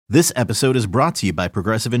This episode is brought to you by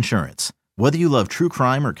Progressive Insurance. Whether you love true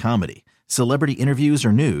crime or comedy, celebrity interviews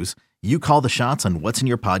or news, you call the shots on what's in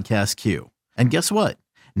your podcast queue. And guess what?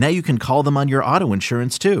 Now you can call them on your auto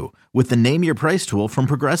insurance too with the Name Your Price tool from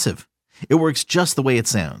Progressive. It works just the way it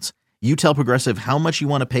sounds. You tell Progressive how much you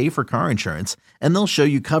want to pay for car insurance, and they'll show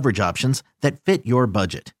you coverage options that fit your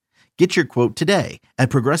budget. Get your quote today at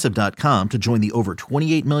Progressive.com to join the over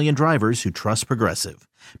 28 million drivers who trust Progressive.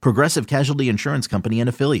 Progressive Casualty Insurance Company and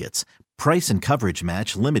Affiliates. Price and coverage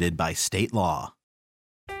match limited by state law.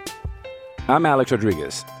 I'm Alex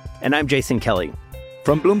Rodriguez. And I'm Jason Kelly.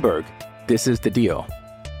 From Bloomberg, this is The Deal.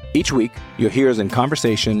 Each week, you'll hear us in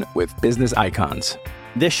conversation with business icons.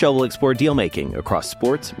 This show will explore deal-making across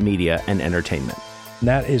sports, media, and entertainment.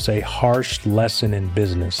 That is a harsh lesson in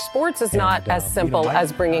business. Sports is not as simple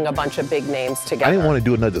as bringing a bunch of big names together. I didn't want to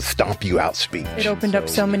do another stomp you out speech. It opened up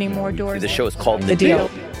so many more doors. The show is called The Deal.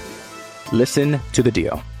 Listen to The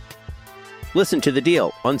Deal. Listen to The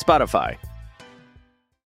Deal on Spotify.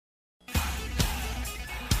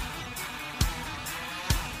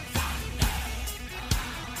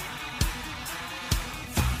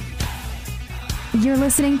 You're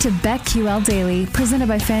listening to BetQL Daily, presented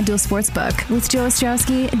by FanDuel Sportsbook, with Joe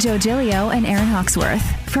Ostrowski, Joe Giglio, and Aaron Hawksworth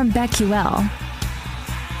from BetQL.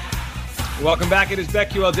 Welcome back. It is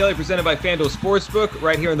BetQL Daily, presented by FanDuel Sportsbook,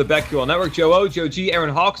 right here on the BetQL Network. Joe O, Joe G,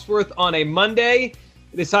 Aaron Hawksworth on a Monday.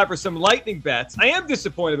 It is time for some lightning bets. I am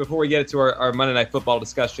disappointed before we get into our Monday Night Football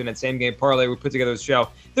discussion and same game parlay we put together the show.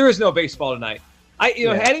 There is no baseball tonight.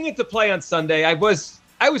 Heading into play on Sunday, I was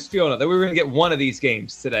feeling it, that we were going to get one of these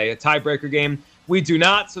games today, a tiebreaker game. We do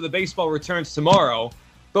not, so the baseball returns tomorrow.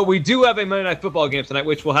 But we do have a Monday Night Football game tonight,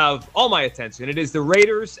 which will have all my attention. It is the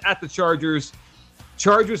Raiders at the Chargers.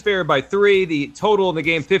 Chargers favored by 3. The total in the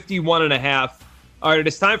game, 51.5. All right, it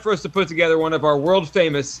is time for us to put together one of our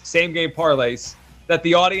world-famous same-game parlays that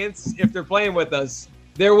the audience, if they're playing with us,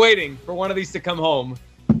 they're waiting for one of these to come home.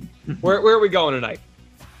 Where are we going tonight?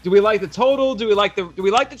 Do we like the total? Do we like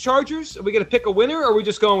the Chargers? Are we going to pick a winner, or are we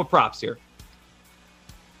just going with props here?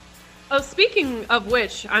 Oh, speaking of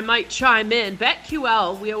which, I might chime in.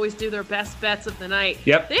 BetQL, we always do their best bets of the night.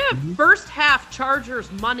 Yep. They have first half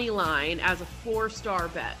Chargers money line as a 4-star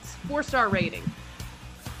bet, 4-star rating.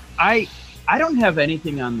 I don't have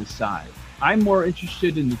anything on the side. I'm more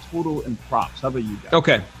interested in the total and props. How about you guys?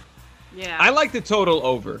 Okay. Yeah. I like the total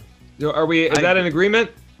over. Is that an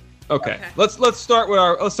agreement? Okay. Let's start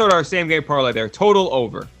our same game parlay there. Total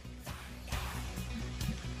over.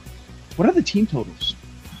 What are the team totals?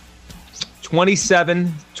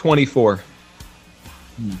 27-24.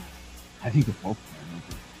 I think they're both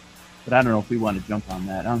fair, but I don't know if we want to jump on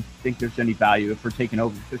that. I don't think there's any value if we're taking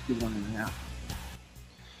over 51.5.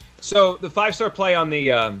 So the 5-star play on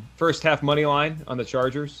the first half money line on the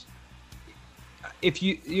Chargers. If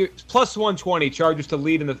you plus 120 Chargers to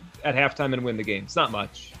lead at halftime and win the game. It's not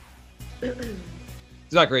much.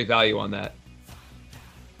 It's not great value on that.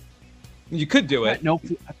 You could do it.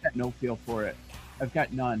 I've got no feel for it. I've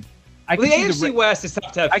got none. The AFC West is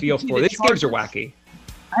tough to have feel for. These games are wacky.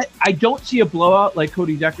 I don't see a blowout like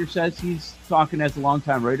Cody Decker says. He's talking as a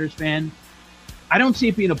longtime Raiders fan. I don't see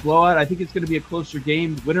it being a blowout. I think it's going to be a closer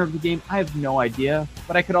game. Winner of the game, I have no idea.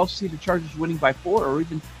 But I could also see the Chargers winning by 4 or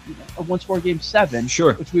even a one-score game 7.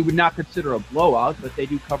 Sure. Which we would not consider a blowout, but they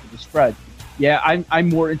do cover the spread. Yeah, I'm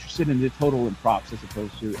more interested in the total and props as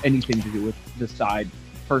opposed to anything to do with the side,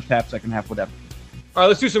 first half, second half, whatever. All right,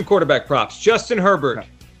 let's do some quarterback props. Justin Herbert. Okay.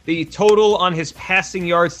 The total on his passing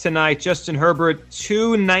yards tonight, Justin Herbert,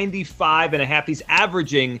 295.5. He's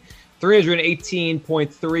averaging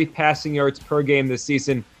 318.3 passing yards per game this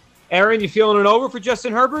season. Aaron, you feeling it over for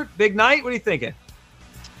Justin Herbert? Big night? What are you thinking?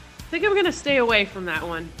 I think I'm going to stay away from that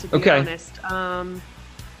one, to be honest.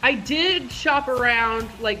 I did shop around,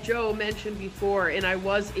 like Joe mentioned before, and I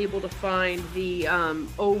was able to find the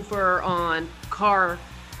over on Carr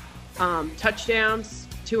touchdowns,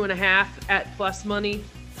 2.5 at plus money.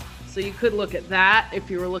 So you could look at that if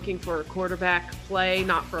you were looking for a quarterback play,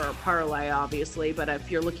 not for a parlay, obviously, but if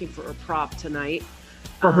you're looking for a prop tonight.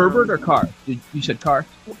 For Herbert or Carr? You said Carr?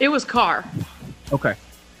 It was Carr. Okay.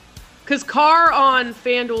 Because Carr on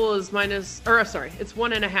FanDuel is it's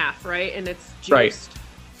 1.5, right? And it's juiced.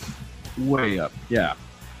 Right. Way up. Yeah.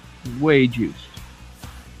 Way juiced.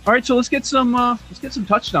 All right, so let's get some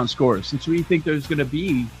touchdown scores since we think there's going to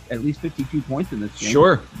be at least 52 points in this game.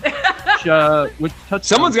 Sure. Which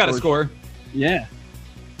someone's got to score. Yeah.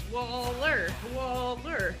 Waller.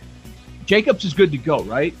 Jacobs is good to go,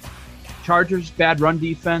 right? Chargers, bad run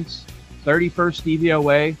defense,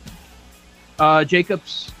 31st DVOA.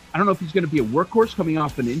 Jacobs, I don't know if he's going to be a workhorse coming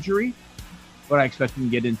off an injury, but I expect him to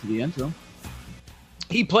get into the end zone.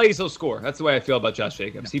 He plays, he'll score. That's the way I feel about Josh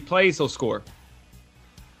Jacobs. He plays, he'll score.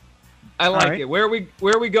 I like it. Where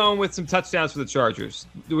are we going with some touchdowns for the Chargers?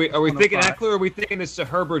 Are we thinking Eckler, or are we thinking this is a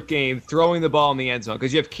Herbert game, throwing the ball in the end zone?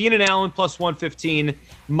 Because you have Keenan Allen plus 115,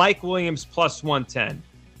 Mike Williams plus 110.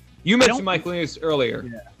 You mentioned Mike Williams earlier.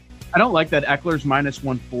 Yeah. I don't like that Eckler's minus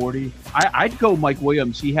 140. I'd go Mike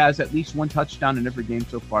Williams. He has at least one touchdown in every game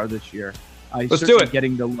so far this year. Let's do it.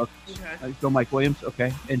 Getting the look. Okay. Go Mike Williams.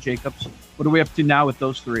 Okay. And Jacobs. What are we up to now with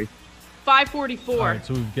those three? 544. All right,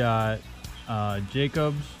 so we've got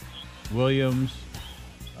Jacobs, Williams,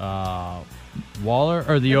 Waller,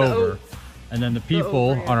 or the over. And then the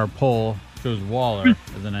people on our poll chose Waller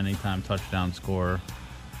as an anytime touchdown scorer.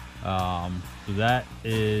 So that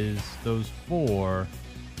is, those four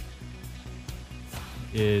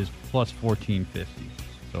is plus 1450.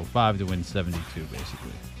 So 5 to win 72,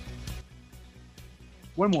 basically.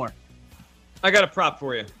 One more. I got a prop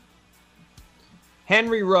for you.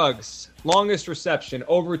 Henry Ruggs, longest reception,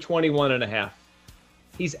 over 21.5.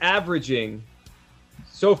 He's averaging,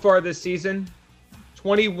 so far this season,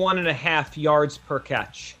 21.5 yards per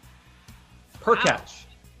catch. Per catch.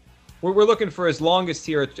 We're looking for his longest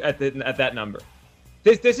here at that number.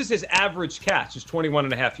 This is his average catch, is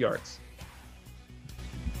 21.5 yards.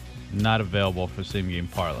 Not available for same game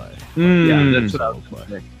parlay. Yeah, that's what I was going to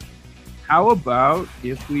say. How about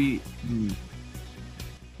if we...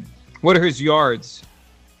 What are his yards?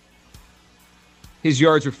 His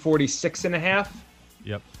yards are 46.5.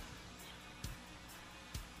 Yep.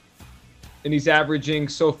 And he's averaging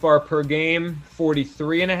so far per game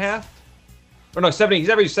 43.5. Or no, 70. He's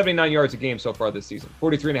averaging 79 yards a game so far this season.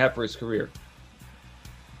 43.5 for his career.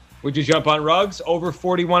 Would you jump on Ruggs over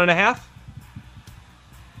 41.5?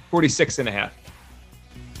 46.5.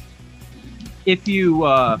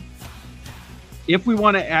 If we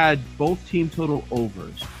want to add both team total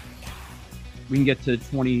overs, we can get to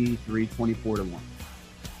 23, 24 to 1.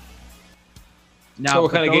 Now, so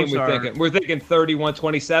what kind of game we're thinking? We're thinking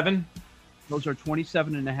 31-27? Those are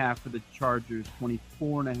 27.5 for the Chargers,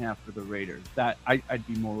 24.5 for the Raiders. That I'd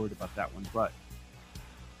be more worried about that one, but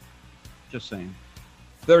just saying.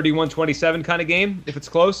 31-27 kind of game if it's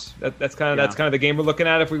close. That's kind of the game we're looking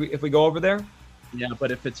at if we go over there. Yeah,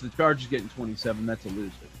 but if it's the Chargers getting 27, that's a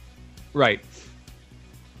loser. Right.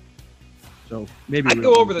 So maybe I'd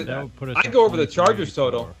go over the Chargers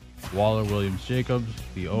total. Waller, Williams, Jacobs,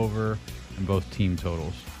 the over, and both team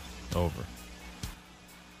totals over.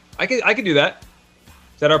 I could do that.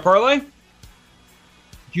 Is that our parlay? Do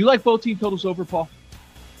you like both team totals over, Paul?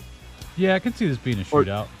 Yeah, I could see this being a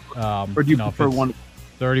shootout. Or do you prefer one?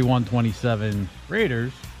 31-27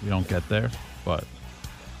 Raiders. We don't get there, but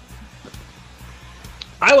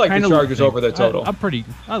I like the Chargers over the total.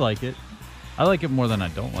 I like it. I like it more than I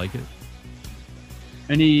don't like it.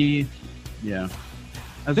 Yeah.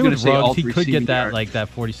 I was going to say Ruggs, he could get that like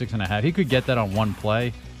that 46.5. He could get that on one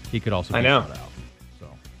play. He could also get that out. So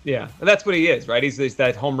yeah, and that's what he is, right? He's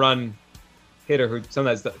that home run hitter who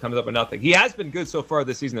sometimes comes up with nothing. He has been good so far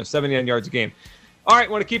this season, though, 79 yards a game. All right,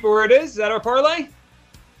 want to keep it where it is? Is that our parlay?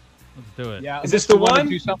 Let's do it. Yeah. Is this the one? Want to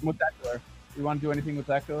do something with that killer? You want to do anything with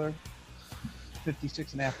that killer?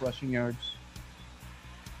 56.5 rushing yards.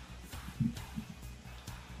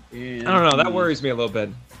 And I don't know. That worries me a little bit.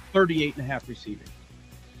 38.5 receiving.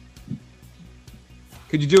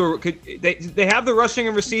 Could you do they have the rushing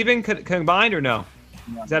and receiving combined or no?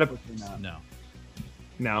 No, is that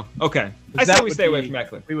No. Okay. I say we stay away from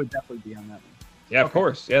Eckler. We would definitely be on that one. Yeah, of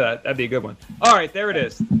course. Yeah, that'd be a good one. All right, there it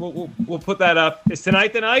is. We'll put that up. Is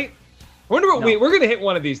tonight the night? I wonder what we're going to hit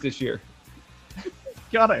one of these this year.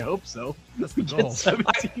 God, I hope so. That's the goal.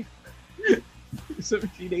 17,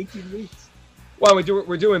 18 weeks. Well,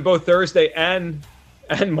 we're doing both Thursday and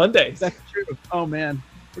Mondays. That's true. Oh, man.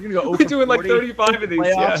 We're going to go over We're doing like 35 of these,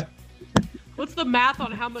 yeah. What's the math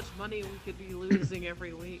on how much money we could be losing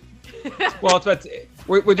every week? Well,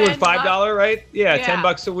 we're doing $5, right? Yeah,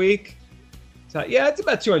 $10 a week. So, yeah, it's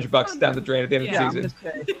about $200 down the drain at the end of the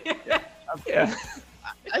season. Yeah.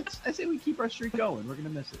 I say we keep our streak going. We're going to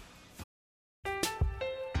miss it.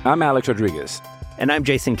 I'm Alex Rodriguez. And I'm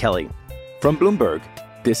Jason Kelly. From Bloomberg,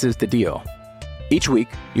 this is The Deal. Each week,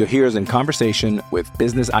 you'll hear us in conversation with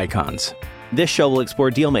business icons. This show will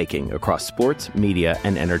explore deal-making across sports, media,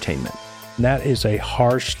 and entertainment. That is a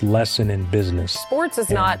harsh lesson in business. Sports is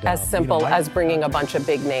not as simple as bringing a bunch of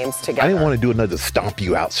big names together. I didn't want to do another stomp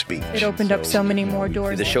you out speech. It opened up so many more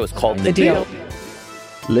doors. The show is called The Deal.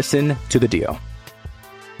 Listen to The Deal.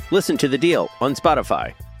 Listen to The Deal on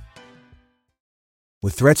Spotify.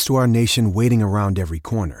 With threats to our nation waiting around every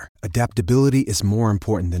corner, adaptability is more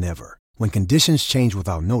important than ever. When conditions change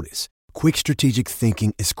without notice, quick strategic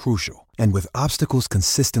thinking is crucial. And with obstacles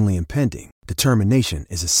consistently impending, determination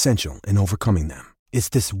is essential in overcoming them. It's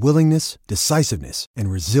this willingness, decisiveness,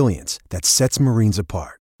 and resilience that sets Marines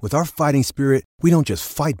apart. With our fighting spirit, we don't just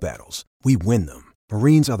fight battles, we win them.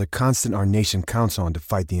 Marines are the constant our nation counts on to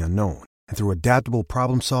fight the unknown. And through adaptable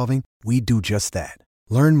problem solving, we do just that.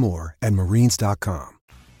 Learn more at marines.com.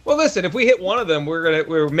 Well, listen, if we hit one of them,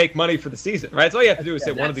 we'll make money for the season, right? That's all you have to do is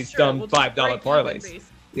hit one of these dumb $5 parlays.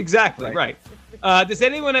 Exactly, right. Does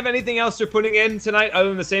anyone have anything else they're putting in tonight other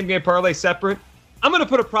than the same game parlay separate? I'm going to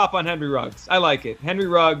put a prop on Henry Ruggs. I like it. Henry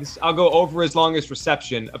Ruggs, I'll go over his longest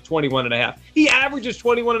reception of 21.5. He averages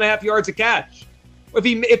 21.5 yards a catch.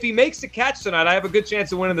 If he makes a catch tonight, I have a good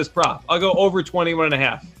chance of winning this prop. I'll go over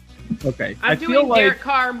 21.5. Okay. I'm doing Derek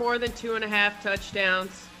Carr more than 2.5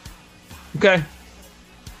 touchdowns. Okay.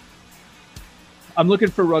 I'm looking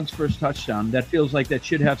for Ruggs' first touchdown. That feels like that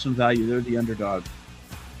should have some value. They're the underdog.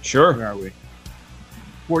 Sure. Where are we?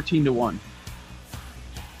 14-1.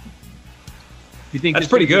 You think that's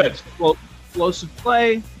pretty good? Explosive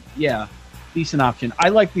play? Yeah. Decent option. I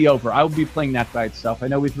like the over. I will be playing that by itself. I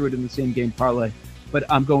know we threw it in the same game parlay, but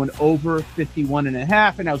I'm going over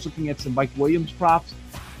 51.5, and I was looking at some Mike Williams props.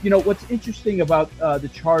 You know, what's interesting about the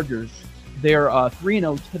Chargers, they're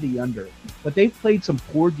 3-0 to the under, but they've played some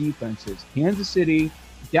poor defenses. Kansas City,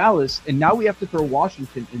 Dallas, and now we have to throw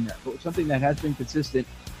Washington in there. But something that has been consistent,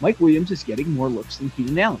 Mike Williams is getting more looks than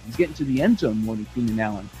Keenan Allen. He's getting to the end zone more than Keenan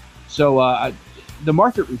Allen. So the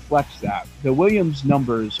market reflects that. The Williams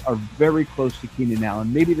numbers are very close to Keenan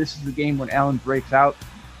Allen. Maybe this is the game when Allen breaks out,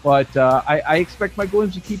 but I expect Mike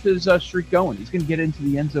Williams to keep his streak going. He's going to get into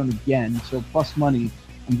the end zone again, so plus money,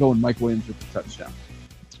 I'm going Mike Williams with the touchdown.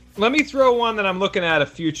 Let me throw one that I'm looking at a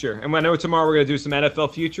future, and I know tomorrow we're going to do some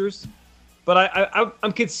NFL futures, but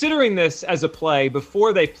I'm considering this as a play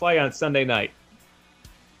before they play on Sunday night.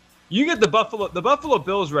 You get the Buffalo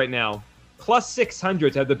Bills right now, plus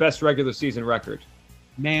 600 have the best regular season record.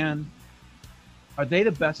 Man, are they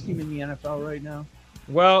the best team in the NFL right now?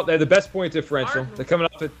 Well, they're the best point differential. They're coming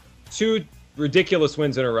off of 2 ridiculous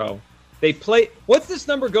wins in a row. They play. What's this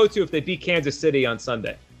number go to if they beat Kansas City on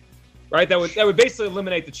Sunday? Right, that would basically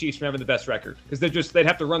eliminate the Chiefs from having the best record because they'd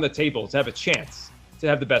have to run the table to have a chance to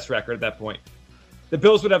have the best record at that point. The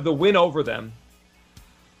Bills would have the win over them.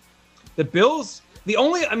 The Bills,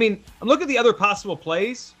 I'm looking at the other possible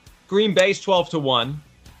plays. Green Bay's 12-1.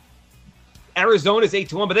 Arizona's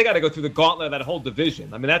 8-1, but they got to go through the gauntlet of that whole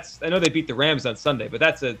division. I mean, I know they beat the Rams on Sunday, but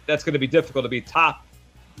that's going to be difficult to be top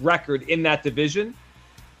record in that division.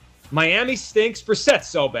 Miami stinks. Brissett's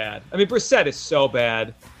so bad. I mean, Brissett is so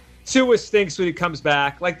bad. Tua stinks when he comes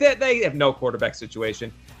back. Like they have no quarterback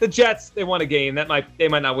situation. The Jets, they won a game. They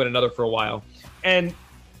might not win another for a while. And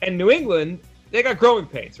New England, they got growing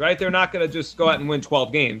pains, right? They're not going to just go out and win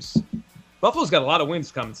 12 games. Buffalo's got a lot of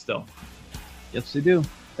wins coming still. Yes, they do.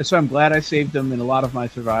 That's why I'm glad I saved them in a lot of my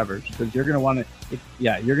survivors because you're going to want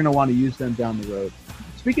to use them down the road.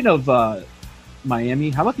 Speaking of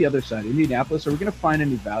Miami, how about the other side? Indianapolis, are we going to find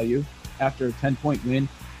any value after a 10-point win?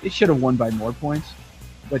 They should have won by more points,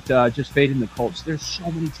 but just fading the Colts. There's so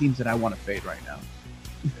many teams that I want to fade right now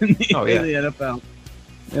in the NFL.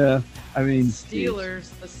 Yeah, I mean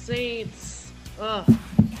Steelers, the Saints,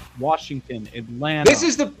 Washington, Atlanta. This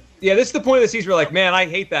is the point of the season where like, man, I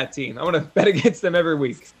hate that team. I want to bet against them every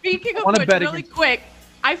week. Speaking of which, really quick,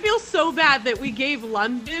 I feel so bad that we gave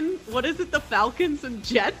London, the Falcons and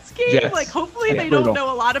Jets game? Jets. Like, hopefully they don't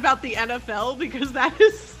know a lot about the NFL because that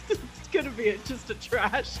is going to be just a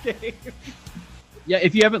trash game. Yeah,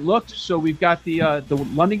 if you haven't looked, so we've got the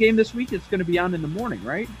London game this week. It's going to be on in the morning,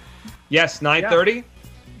 right? Yes, 9:30.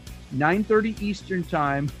 Yeah. 9:30 Eastern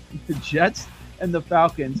time. The Jets and the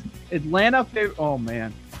Falcons. Atlanta, oh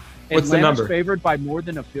man. What's the number? Favored by more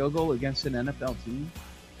than a field goal against an NFL team.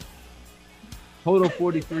 Total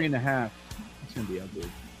 43.5. It's going to be ugly.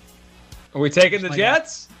 Are we taking the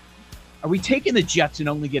Jets? Are we taking the Jets and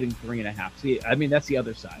only getting 3.5? See, I mean, that's the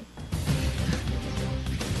other side.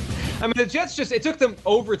 I mean, the Jets it took them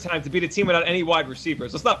overtime to beat a team without any wide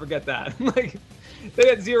receivers. Let's not forget that. Like, they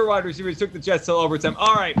had 0 wide receivers, took the Jets till overtime.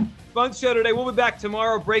 All right, fun show today. We'll be back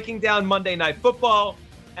tomorrow breaking down Monday Night Football.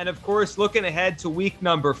 And, of course, looking ahead to week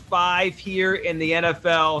number 5 here in the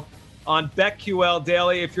NFL on BetQL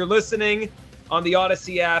Daily. If you're listening on the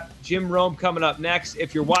Odyssey app, Jim Rome coming up next.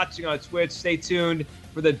 If you're watching on Twitch, stay tuned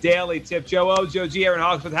for the Daily Tip. Joe O, Joe G, Aaron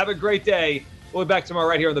Hawksworth, have a great day. We'll be back tomorrow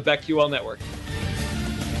right here on the BetQL Network.